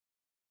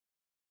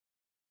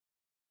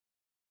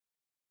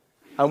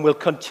and we'll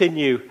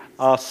continue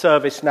our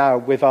service now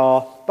with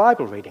our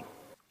Bible reading.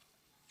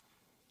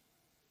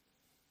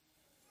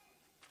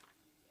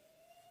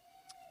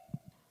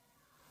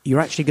 You're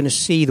actually going to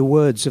see the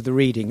words of the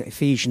reading,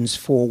 Ephesians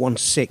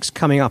 4:1-6,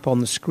 coming up on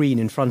the screen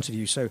in front of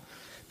you. So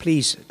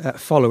please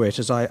follow it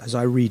as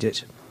I read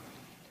it.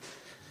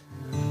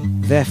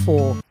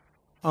 Therefore,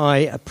 I,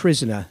 a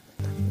prisoner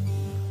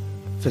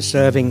for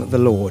serving the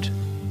Lord,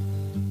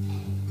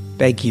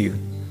 beg you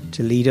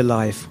to lead a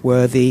life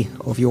worthy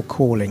of your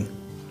calling,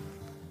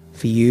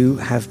 for you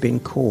have been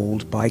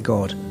called by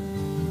God.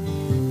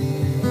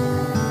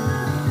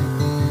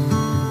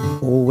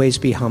 Always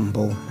be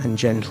humble and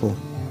gentle.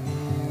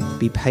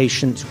 Be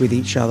patient with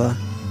each other,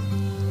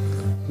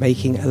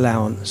 making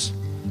allowance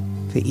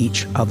for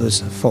each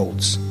other's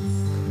faults,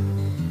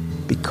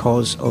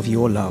 because of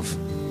your love.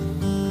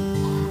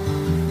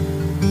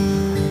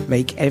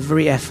 Make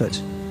every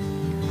effort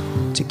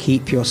to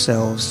keep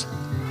yourselves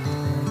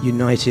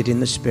united in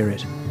the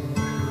Spirit,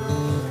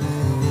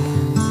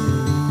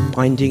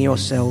 binding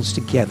yourselves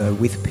together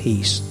with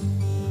peace.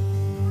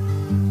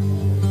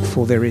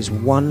 For there is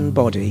one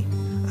body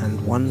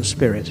and one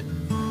Spirit,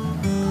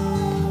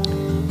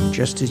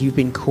 just as you've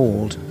been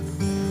called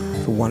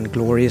for one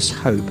glorious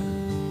hope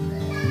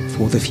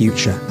for the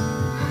future.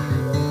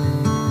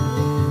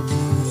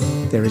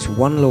 There is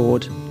one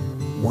Lord,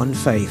 one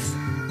faith,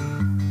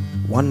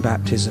 one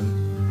baptism,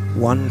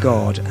 one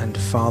God and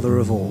Father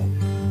of all,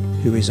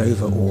 who is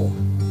over all,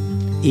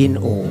 in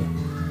all,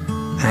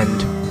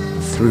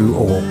 and through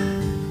all.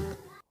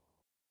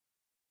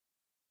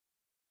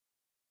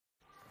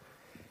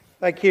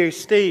 Thank you,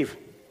 Steve.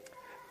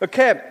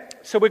 Okay.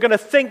 So we're going to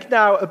think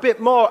now a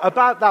bit more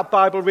about that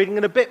Bible reading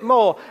and a bit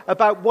more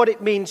about what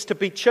it means to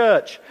be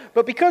church.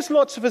 But because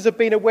lots of us have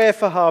been away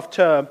for half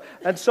term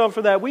and so on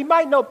from there, we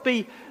might not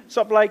be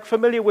sort of like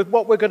familiar with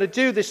what we're going to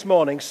do this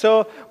morning.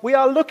 So we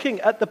are looking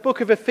at the book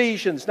of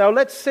Ephesians. Now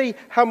let's see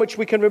how much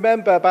we can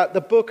remember about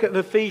the book of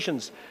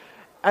Ephesians.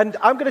 And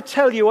I'm going to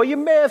tell you, or you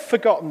may have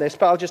forgotten this,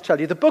 but I'll just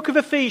tell you, the book of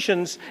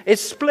Ephesians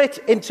is split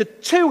into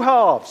two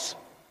halves.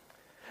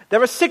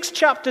 There are 6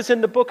 chapters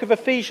in the book of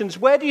Ephesians.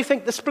 Where do you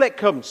think the split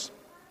comes?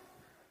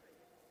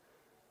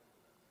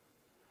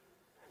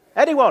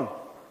 Anyone?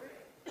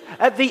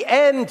 At the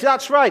end,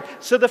 that's right.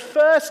 So the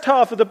first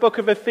half of the book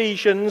of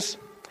Ephesians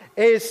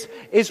is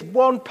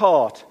one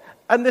part.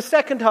 And the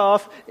second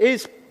half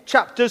is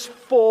chapters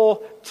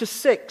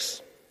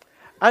 4-6.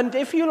 And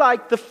if you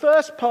like, the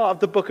first part of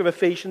the book of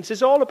Ephesians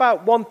is all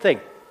about one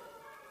thing.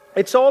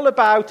 It's all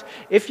about,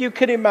 if you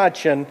can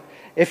imagine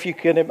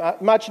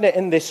it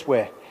in this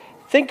way.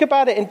 Think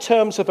about it in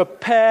terms of a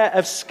pair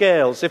of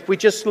scales, if we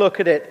just look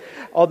at it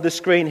on the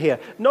screen here.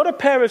 Not a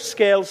pair of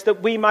scales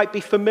that we might be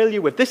familiar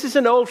with. This is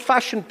an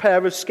old-fashioned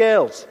pair of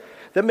scales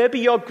that maybe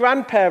your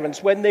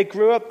grandparents, when they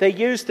grew up, they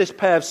used this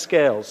pair of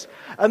scales.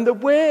 And the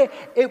way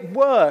it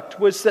worked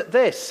was that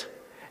this.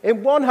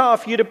 In one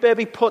half, you'd have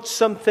maybe put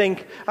something,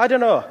 I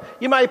don't know,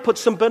 you might have put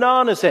some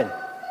bananas in.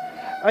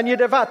 And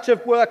you'd have had to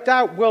have worked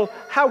out, well,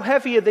 how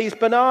heavy are these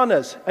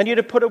bananas? And you'd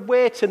have put a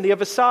weight in the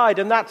other side,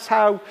 and that's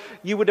how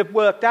you would have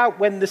worked out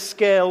when the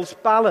scales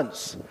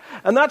balance.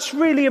 And that's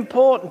really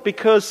important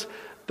because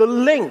the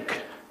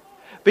link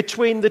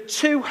between the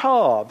two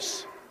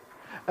halves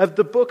of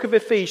the book of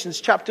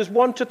Ephesians, chapters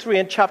 1-3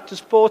 and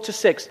chapters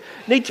 4-6,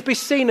 need to be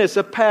seen as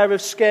a pair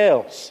of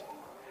scales.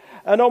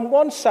 And on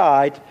one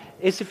side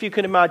is, if you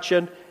can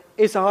imagine,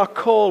 is our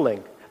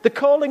calling. The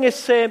calling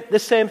is the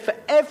same for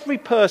every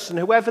person,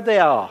 whoever they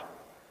are,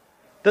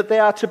 that they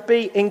are to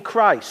be in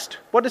Christ.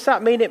 What does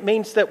that mean? It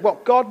means that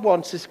what God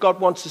wants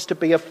us to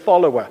be a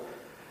follower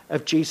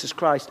of Jesus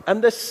Christ.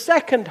 And the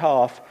second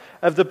half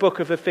of the book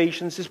of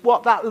Ephesians is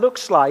what that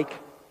looks like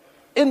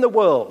in the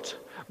world,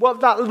 what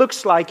that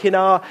looks like in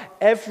our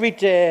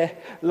everyday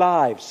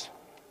lives.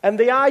 And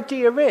the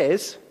idea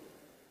is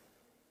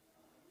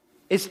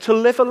to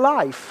live a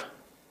life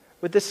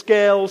with the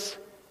scales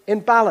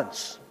in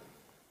balance.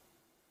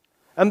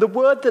 And the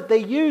word that they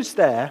use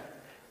there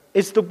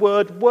is the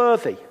word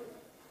worthy.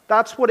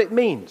 That's what it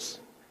means.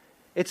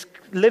 It's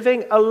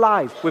living a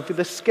life with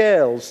the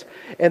scales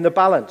in the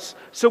balance.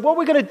 So what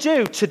we're going to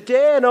do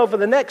today and over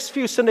the next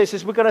few Sundays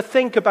is we're going to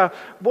think about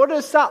what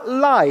does that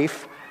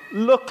life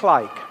look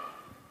like?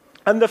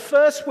 And the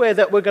first way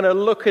that we're going to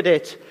look at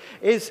it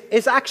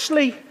is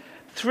actually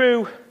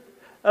through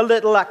a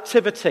little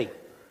activity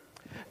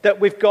that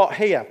we've got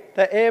here,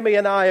 that Amy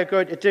and I are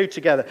going to do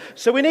together.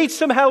 So we need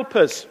some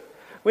helpers.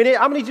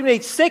 How many do we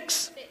need?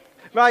 6?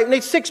 Right, we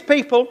need 6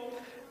 people.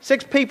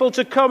 6 people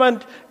to come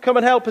and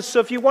help us. So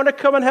if you want to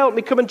come and help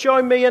me, come and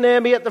join me and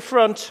Amy at the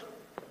front.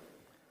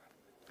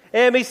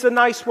 Amy's the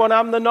nice one.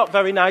 I'm the not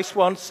very nice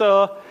one.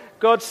 So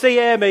go and see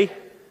Amy.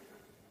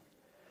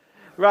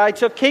 Right,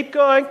 so keep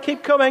going,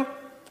 keep coming.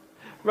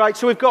 Right,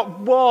 so we've got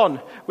 1,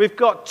 we've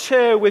got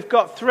 2, we've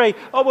got 3.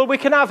 Oh, well, we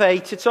can have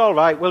 8. It's all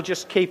right. We'll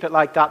just keep it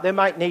like that. They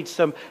might need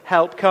some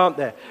help, can't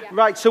they? Yeah.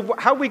 Right, so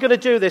how are we going to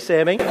do this,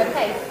 Amy?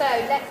 Okay, so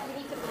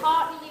we need to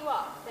partner you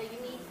up. So you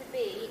need to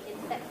be in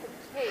sets of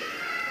 2.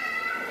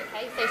 Okay,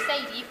 Okay, so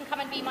Sadie, you can come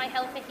and be my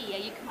helper here.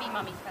 You can be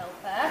Mummy's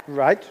helper.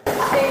 Right. 2, 2, 2.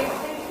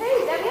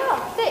 There we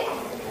are. 6.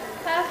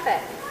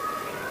 Perfect.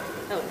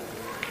 Oh.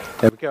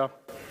 There we go.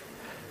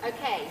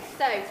 Okay,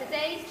 so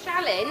today's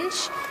challenge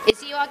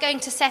is you are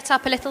going to set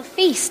up a little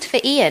feast for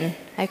Ian,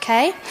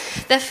 okay?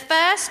 The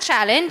first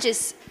challenge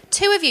is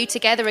 2 of you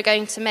together are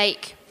going to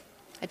make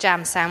a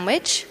jam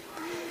sandwich.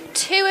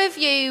 2 of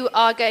you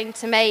are going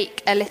to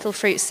make a little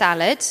fruit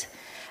salad.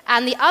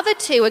 And the other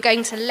 2 are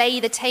going to lay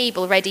the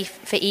table ready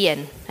for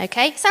Ian,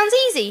 okay? Sounds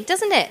easy,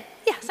 doesn't it?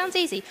 Yeah, sounds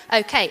easy.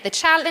 Okay, the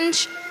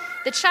challenge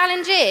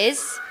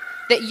is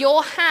that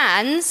your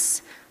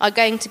hands are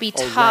going to be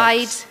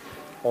tied...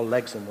 Or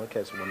legs in one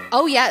case.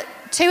 Oh, yeah.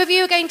 4 of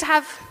you are going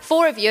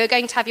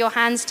to have your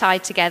hands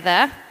tied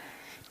together.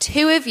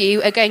 2 of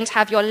you are going to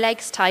have your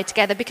legs tied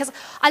together because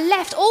I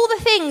left all the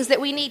things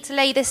that we need to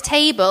lay this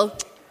table,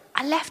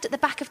 I left at the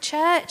back of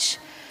church.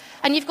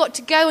 And you've got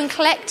to go and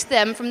collect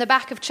them from the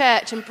back of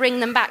church and bring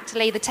them back to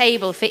lay the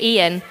table for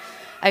Ian.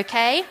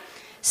 Okay?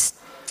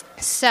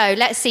 So,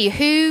 let's see.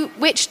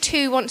 Which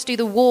 2 want to do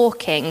the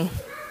walking?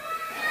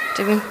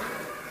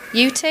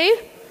 You 2?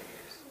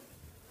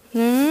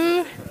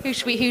 Who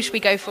should we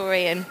go for,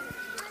 Ian?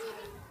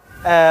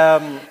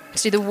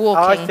 Let's do the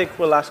walking. I think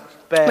we'll ask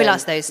Ben. We'll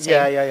ask those 2.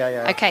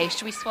 Yeah. Okay,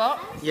 should we swap?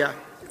 Yeah.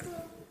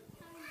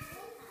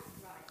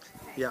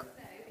 Yeah.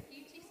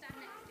 You 2 stand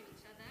next to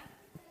each other.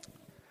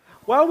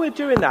 While we're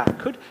doing that,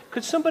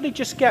 could somebody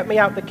just get me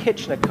out the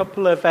kitchen a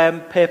couple of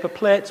paper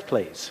plates,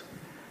 please?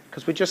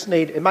 Because we just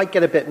need... It might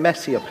get a bit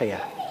messy up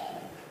here.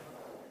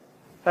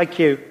 Thank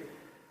you.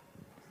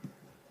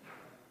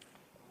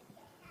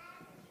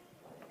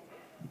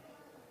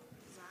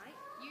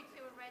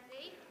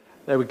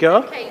 There we go.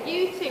 Okay,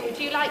 you 2, would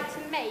you like to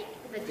make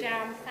the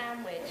jam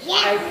sandwich?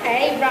 Yeah.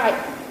 Okay, right.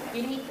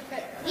 You need to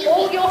put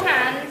all your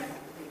hands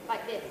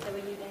like this. So we're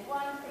using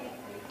 1, 2,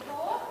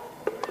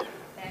 3, 4.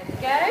 There we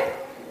go.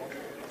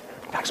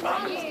 Thanks,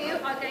 Mum. You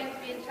are going to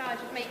be in charge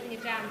of making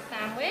a jam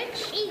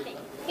sandwich. Easy.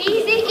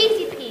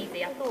 Easy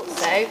peasy, I thought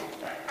so.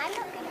 I'm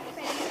not good at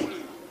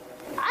spreading.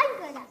 I'm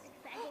good at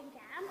spreading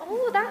jam.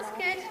 Oh, that's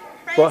good.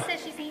 Fran What? says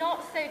she's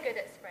not so good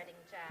at spreading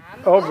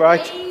jam. Oh,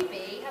 right.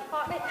 Maybe her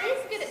partner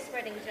is good at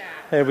spreading jam.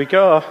 Here we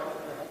go.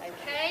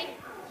 Okay,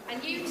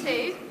 and you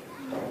 2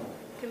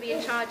 can be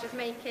in charge of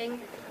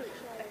making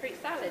a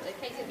fruit salad.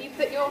 Okay, so if you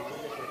put your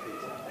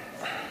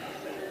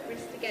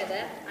wrists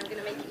together, I'm going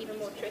to make it even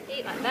more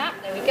tricky, like that.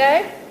 There we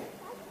go.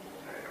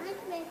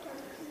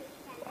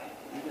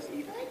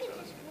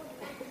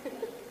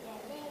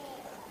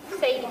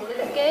 Sadie, does it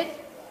look good?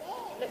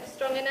 Look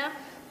strong enough?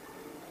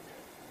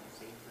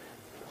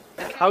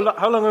 Okay.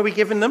 How long are we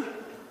giving them?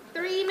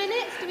 3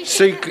 minutes? Do we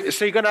So think that's...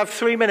 you're going to have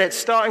 3 minutes,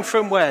 starting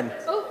from when?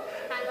 Oh,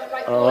 hang on,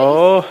 right,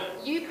 Oh.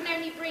 boys. You can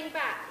only bring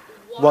back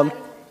One one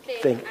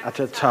thing at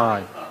a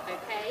time.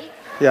 Okay?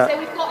 Yeah. So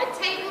we've got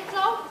a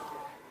tablecloth,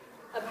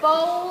 a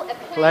bowl, a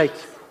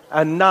Plate,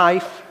 a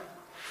knife,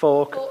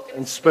 fork,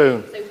 and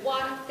spoon. So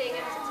one thing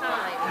at a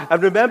time.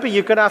 And remember,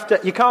 you're going to have to...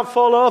 You can't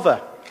fall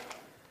over.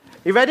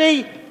 You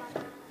ready?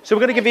 So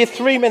we're going to give you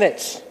 3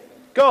 minutes.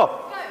 Go.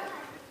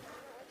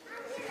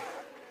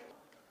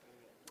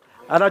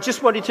 And I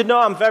just want you to know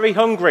I'm very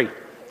hungry.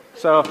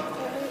 So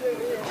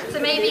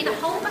maybe the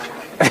whole back.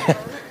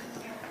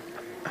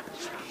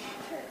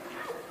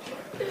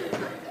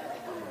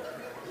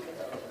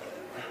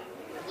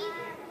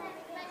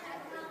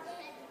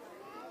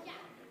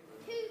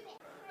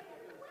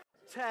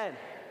 Ten,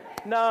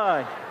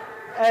 9,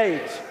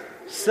 8,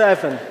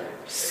 7,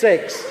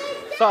 6,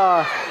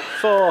 5,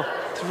 4,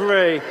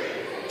 3,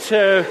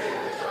 2,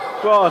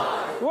 1.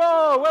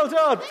 Whoa, well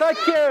done. Thank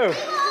you.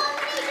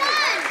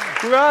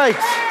 Right.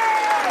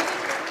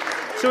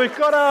 So we've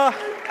got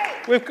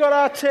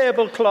our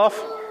tablecloth.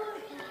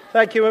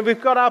 Thank you. And we've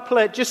got our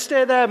plate. Just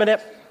stay there a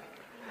minute.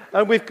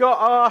 And we've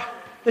got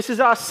this is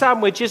our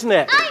sandwich, isn't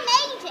it?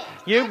 I made it.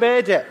 You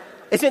made it.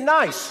 Is it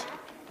nice?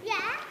 Yeah.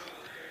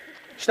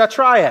 Should I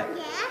try it?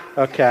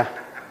 Yeah. Okay.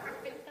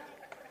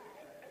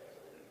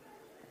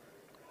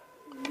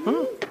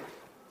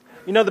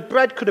 You know, the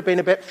bread could have been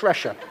a bit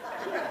fresher.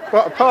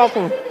 But apart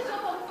from...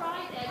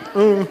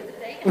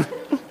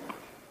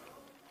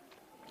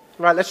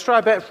 Right, let's try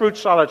a bit of fruit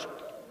salad.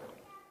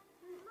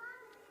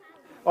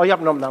 Oh, you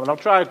haven't done that one. I'll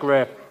try a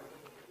grape.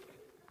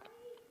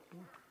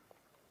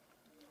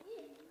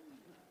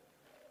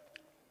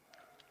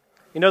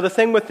 You know, the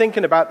thing we're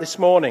thinking about this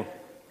morning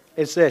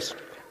is this.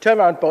 Turn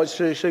around, boys,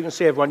 so you can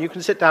see everyone. You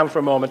can sit down for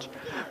a moment.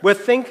 We're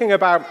thinking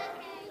about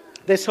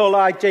this whole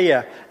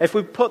idea. If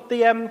we put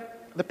the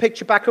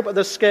picture back up at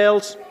the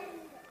scales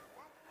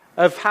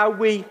of how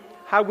we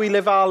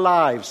live our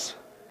lives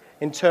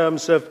in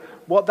terms of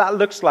what that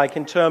looks like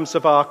in terms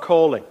of our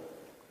calling.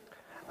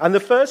 And the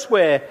first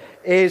way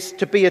is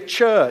to be a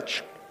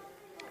church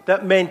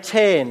that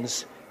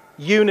maintains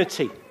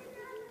unity,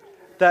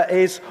 that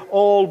is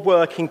all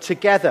working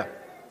together.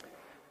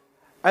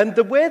 And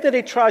the way that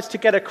it tries to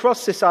get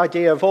across this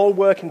idea of all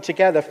working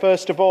together,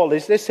 first of all,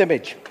 is this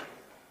image.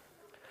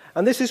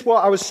 And this is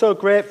what I was so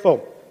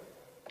grateful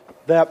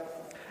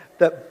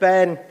that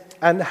Ben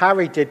and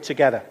Harry did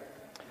together.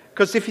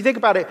 Because if you think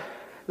about it,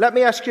 let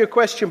me ask you a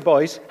question,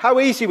 boys. How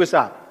easy was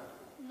that?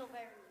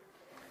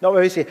 Not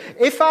very easy.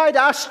 If I'd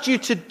asked you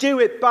to do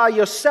it by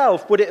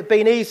yourself, would it have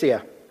been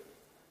easier?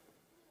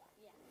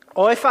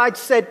 Or if I'd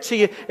said to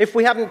you, if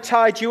we hadn't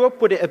tied you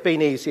up, would it have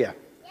been easier?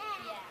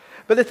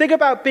 But the thing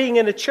about being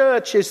in a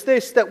church is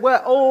this, that we're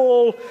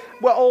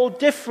all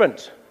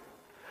different.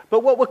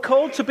 But what we're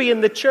called to be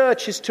in the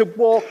church is to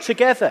walk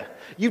together.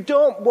 You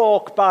don't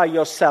walk by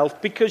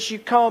yourself because you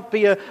can't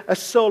be a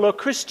solo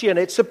Christian.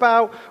 It's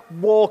about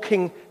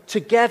walking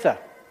together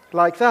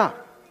like that.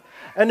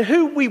 And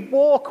who we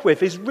walk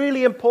with is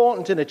really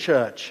important in a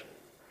church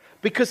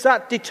because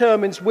that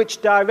determines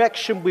which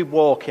direction we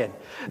walk in.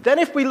 Then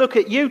if we look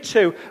at you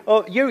two,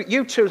 or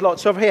you two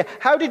lots over here,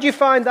 how did you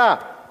find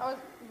that? That was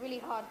really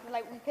hard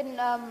because we couldn't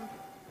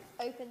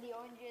open the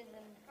oranges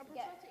and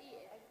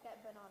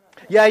get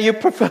banana. Yeah, you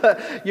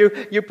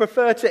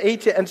prefer to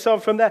eat it and so on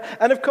from there.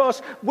 And of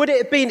course, would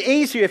it have been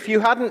easier if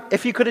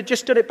you could have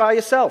just done it by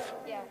yourself?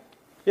 Yeah.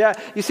 Yeah.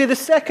 You see, the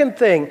second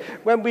thing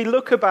when we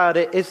look about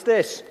it is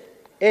this.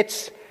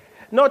 It's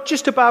not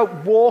just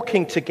about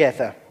walking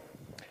together.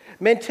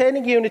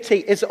 Maintaining unity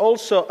is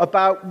also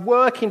about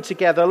working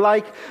together,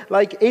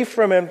 like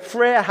Ephraim and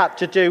Freya had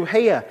to do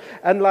here,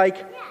 and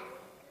I've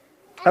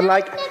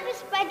never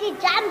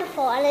spreaded jam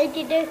before, and I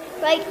did it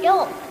right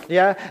up.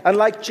 Yeah, and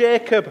like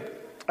Jacob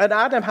and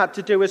Adam had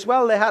to do as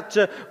well. They had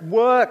to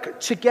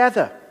work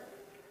together.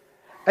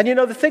 And you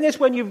know, the thing is,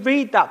 when you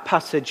read that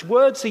passage,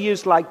 words are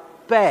used like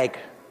beg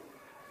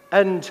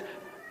and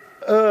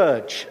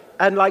urge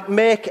and like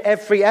make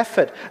every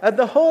effort. And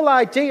the whole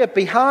idea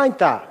behind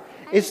that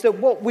is that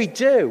what we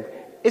do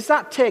is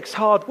that takes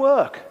hard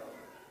work.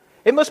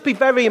 It must be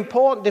very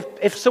important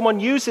if someone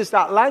uses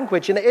that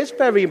language, and it is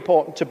very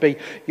important to be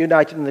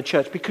united in the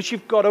church because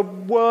you've got to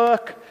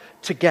work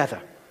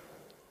together.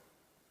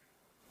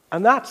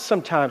 And that's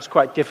sometimes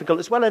quite difficult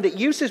as well. And it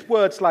uses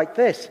words like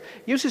this. It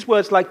uses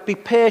words like be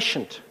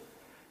patient,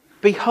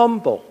 be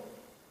humble,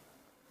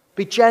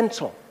 be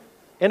gentle.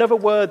 In other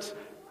words,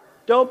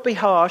 don't be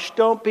harsh,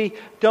 don't be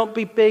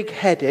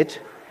big-headed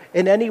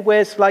in any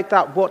ways like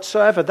that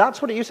whatsoever.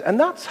 That's what it uses. And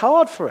that's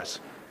hard for us.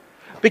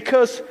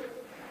 Because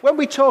when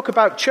we talk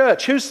about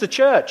church, who's the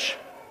church?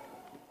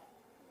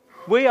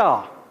 We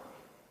are.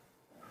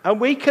 And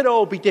we can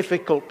all be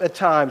difficult at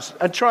times,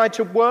 and trying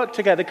to work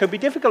together can be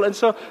difficult. And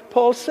so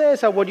Paul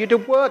says, I want you to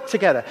work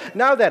together.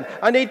 Now then,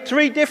 I need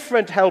 3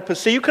 different helpers.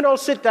 So you can all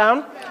sit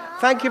down.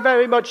 Thank you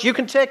very much. You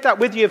can take that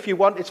with you if you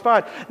want. It's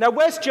fine. Now,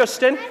 where's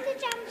Justin?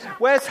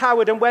 Where's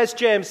Howard and where's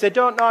James? They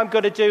don't know I'm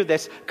going to do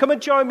this. Come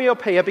and join me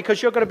up here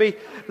because you're going to be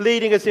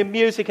leading us in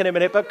music in a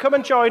minute. But come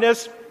and join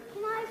us. Can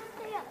I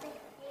stay up here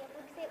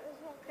because it was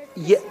what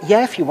Christmas?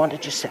 Yeah, if you want to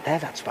just sit there,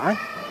 that's fine.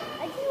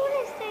 I do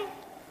want to stay.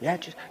 Yeah,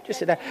 just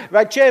sit there.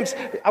 Right, James,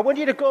 I want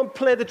you to go and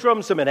play the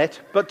drums a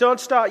minute, but don't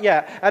start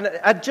yet.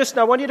 And Justin,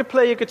 I want you to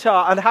play your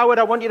guitar. And Howard,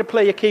 I want you to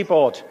play your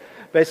keyboard,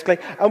 basically.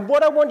 And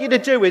what I want you to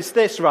do is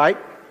this, right?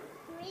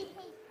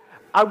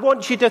 I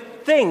want you to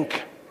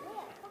think.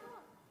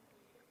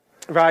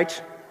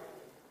 Right?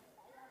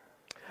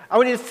 I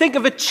want you to think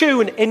of a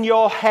tune in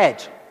your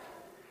head.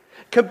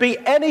 Can be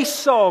any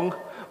song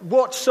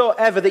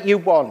whatsoever that you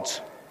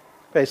want,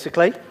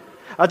 basically.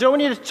 I don't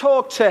want you to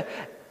talk to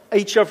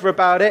each other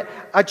about it.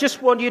 I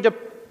just want you to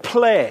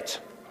play it.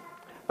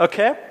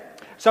 Okay?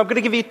 So I'm going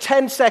to give you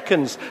 10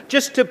 seconds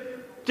just to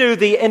do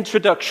the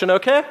introduction,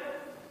 okay?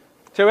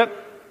 To it.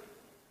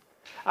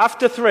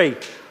 After 3.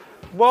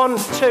 1,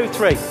 2,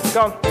 3.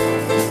 Go on.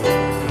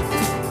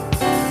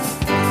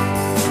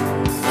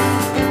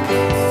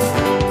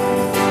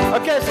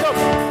 Okay,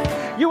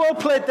 stop. You all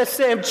played the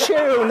same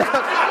tune.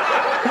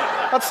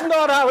 That's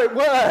not how it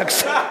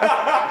works.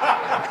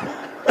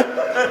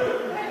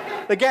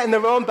 They're getting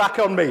their own back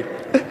on me.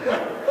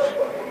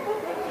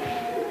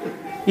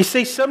 You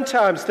see,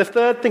 sometimes the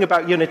third thing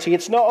about unity,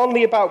 it's not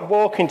only about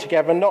walking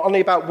together and not only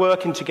about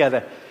working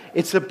together.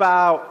 It's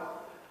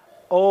about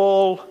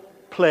all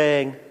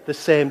playing the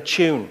same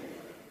tune.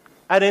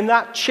 And in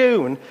that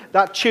tune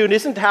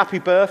isn't Happy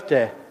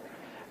Birthday.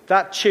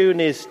 That tune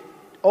is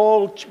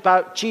all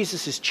about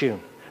Jesus' tune.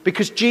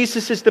 Because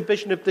Jesus is the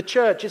vision of the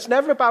church. It's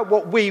never about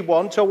what we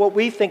want or what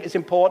we think is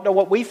important or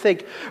what we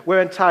think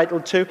we're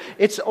entitled to.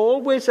 It's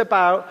always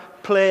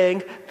about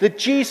playing the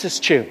Jesus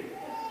tune,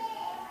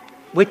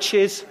 which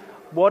is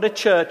what a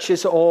church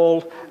is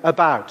all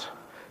about.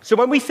 So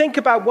when we think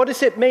about what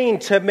does it mean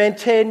to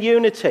maintain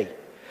unity,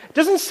 it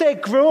doesn't say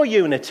grow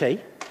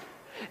unity.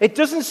 It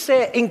doesn't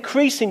say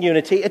increase in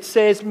unity. It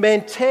says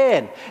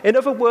maintain. In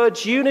other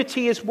words,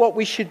 unity is what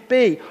we should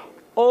be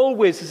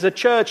always as a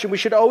church, and we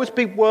should always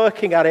be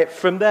working at it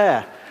from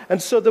there.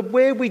 And so the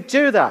way we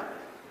do that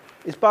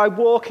is by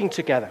walking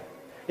together.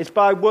 It's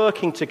by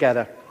working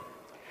together.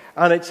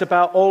 And it's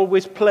about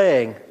always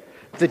playing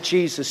the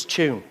Jesus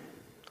tune.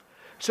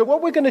 So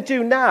what we're going to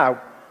do now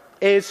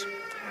is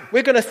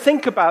we're going to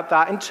think about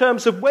that in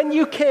terms of when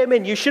you came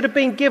in, you should have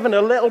been given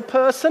a little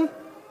person.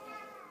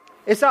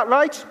 Is that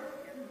right?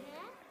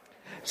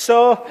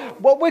 So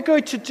what we're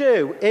going to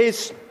do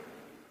is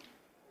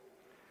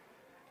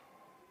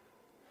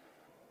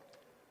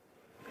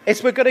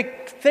is we're going to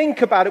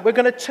think about it. We're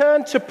going to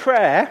turn to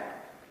prayer.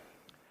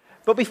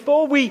 But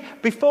before we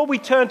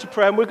turn to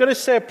prayer, and we're going to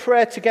say a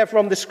prayer together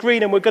on the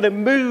screen, and we're going to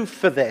move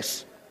for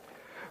this,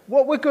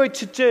 what we're going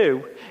to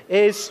do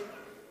is,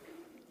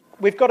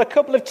 we've got a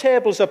couple of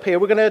tables up here.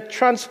 We're going to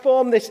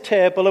transform this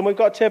table, and we've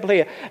got a table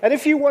here. And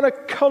if you want to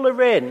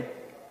colour in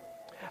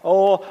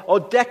or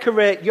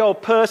decorate your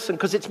person,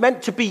 because it's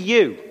meant to be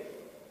you.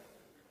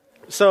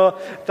 So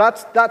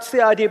that's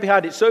the idea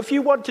behind it. So if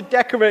you want to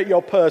decorate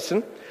your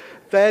person,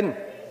 then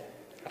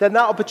that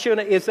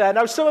opportunity is there.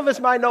 Now, some of us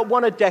might not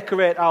want to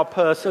decorate our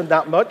person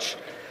that much.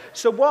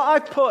 So what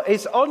I've put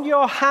is on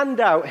your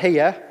handout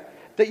here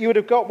that you would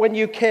have got when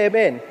you came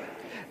in,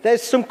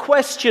 there's some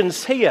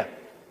questions here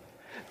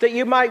that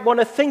you might want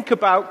to think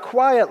about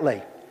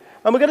quietly.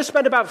 And we're going to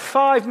spend about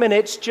 5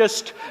 minutes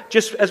just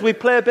as we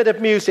play a bit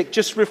of music,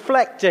 just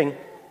reflecting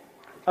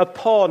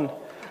upon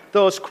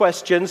those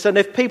questions. And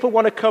if people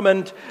want to come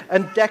and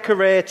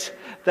decorate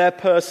their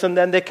person,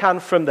 then they can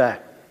from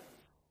there.